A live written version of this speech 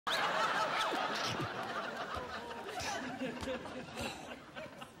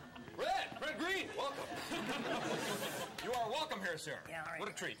Red Green, welcome. You are welcome here, sir. Yeah, all right. What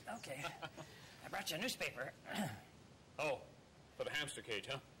a treat. Okay. I brought you a newspaper. Oh, for the hamster cage,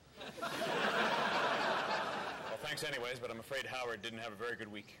 huh? Well, thanks anyways, but I'm afraid Howard didn't have a very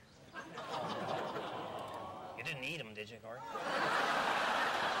good week. You didn't eat him, did you, Gord?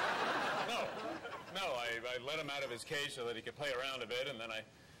 No, I let him out of his cage so that he could play around a bit, and then I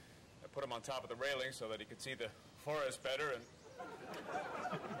put him on top of the railing so that he could see the forest better, and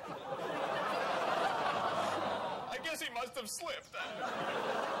I guess he must have slipped.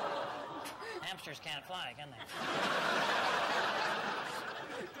 Hamsters can't fly, can they?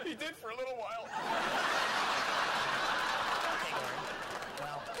 He did for a little while. Okay, Gord.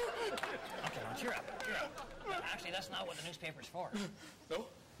 Well, okay, now cheer up. Actually, that's not what the newspaper's for. No?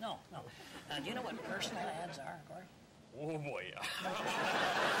 No. Do you know what personal ads are, Gord? Oh, boy.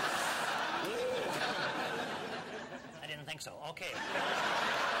 I didn't think so. Okay.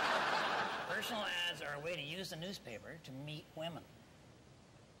 Personal ads are a way to use the newspaper to meet women.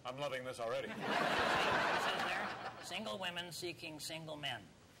 I'm loving this already. See what it says there? Single women seeking single men.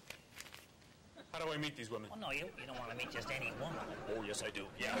 How do I meet these women? Well, no, you don't want to meet just any woman. Oh, yes, I do.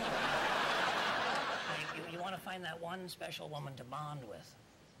 Yeah. You want to find that one special woman to bond with.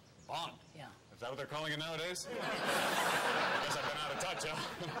 Bond? Yeah. Is that what they're calling it nowadays? I guess I've been out of touch, huh?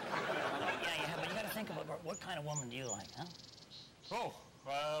 Yeah, you have, but you got to think about what kind of woman do you like, huh? Oh,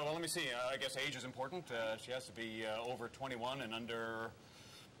 well, let me see. I guess age is important. She has to be over 21 and under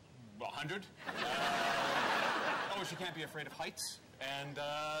 100. Oh, she can't be afraid of heights. And,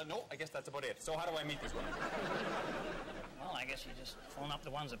 no, I guess that's about it. So how do I meet these women? Well, I guess you just phone up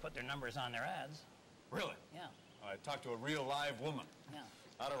the ones that put their numbers on their ads. Really? Yeah. I talked to a real live woman. Yeah.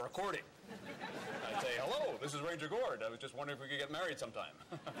 Not a recording. I'd say, hello, this is Ranger Gord. I was just wondering if we could get married sometime.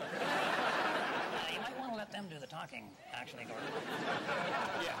 You might want to let them do the talking, actually, Gord.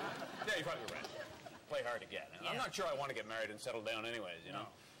 Yeah, you're probably right. Play hard to get. And I'm not sure I want to get married and settle down anyways, you know.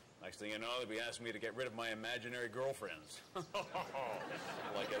 Next thing you know, they'll be asking me to get rid of my imaginary girlfriends.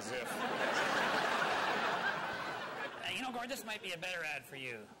 Like as if. You know, Gord, this might be a better ad for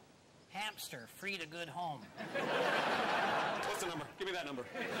you. Hamster, free to good home. What's the number? Give me that number.